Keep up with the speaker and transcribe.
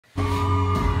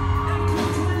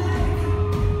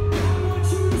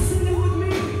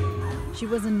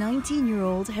was a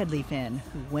 19-year-old Hedley fan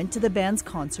who went to the band's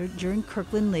concert during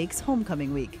Kirkland Lake's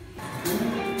homecoming week.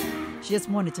 She just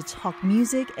wanted to talk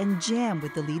music and jam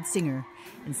with the lead singer.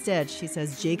 Instead, she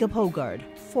says Jacob Hoggard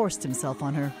forced himself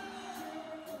on her.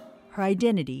 Her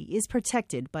identity is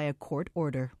protected by a court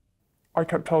order. I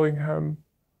kept telling him,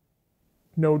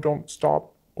 no, don't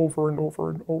stop, over and over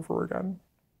and over again.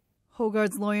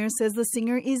 Hoggard's lawyer says the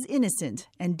singer is innocent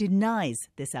and denies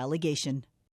this allegation.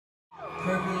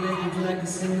 Would you like to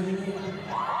sing with me?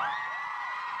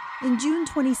 In June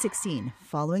 2016,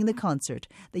 following the concert,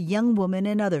 the young woman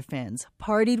and other fans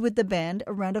partied with the band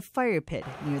around a fire pit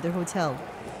near their hotel.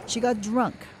 She got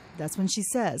drunk. That's when she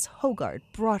says Hoggard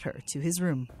brought her to his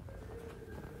room.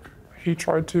 He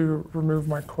tried to remove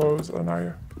my clothes and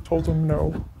I told him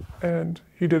no, and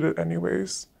he did it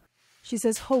anyways. She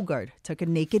says Hoggard took a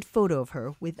naked photo of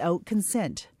her without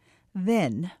consent,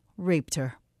 then raped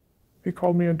her. He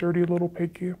called me a dirty little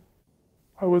piggy.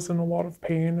 I was in a lot of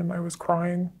pain and I was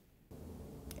crying.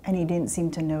 And he didn't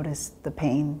seem to notice the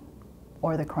pain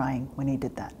or the crying when he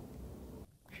did that.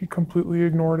 He completely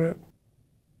ignored it.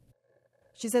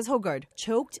 She says Hoggard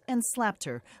choked and slapped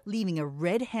her, leaving a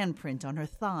red handprint on her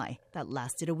thigh that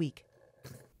lasted a week.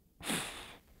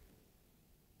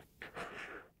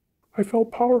 I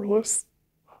felt powerless.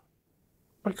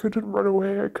 I couldn't run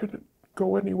away. I couldn't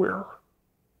go anywhere.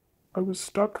 I was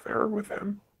stuck there with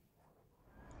him.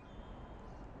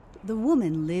 The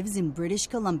woman lives in British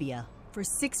Columbia. For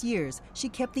 6 years, she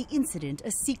kept the incident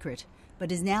a secret,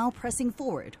 but is now pressing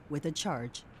forward with a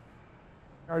charge.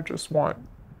 I just want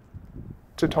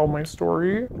to tell my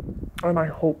story, and I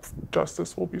hope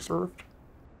justice will be served.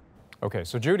 Okay,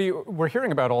 so Judy, we're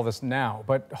hearing about all this now,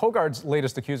 but Hoggard's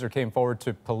latest accuser came forward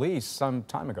to police some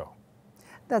time ago.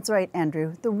 That's right,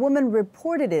 Andrew. The woman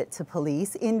reported it to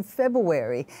police in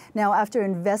February. Now, after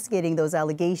investigating those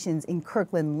allegations in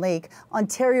Kirkland Lake,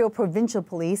 Ontario Provincial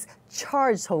Police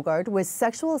charged Hoggard with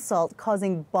sexual assault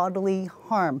causing bodily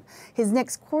harm. His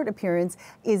next court appearance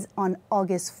is on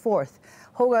August 4th.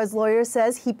 Hoggard's lawyer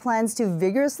says he plans to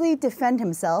vigorously defend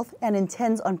himself and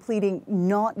intends on pleading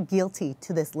not guilty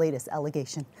to this latest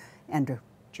allegation. Andrew.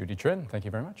 Judy Trinh, thank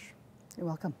you very much. You're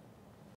welcome.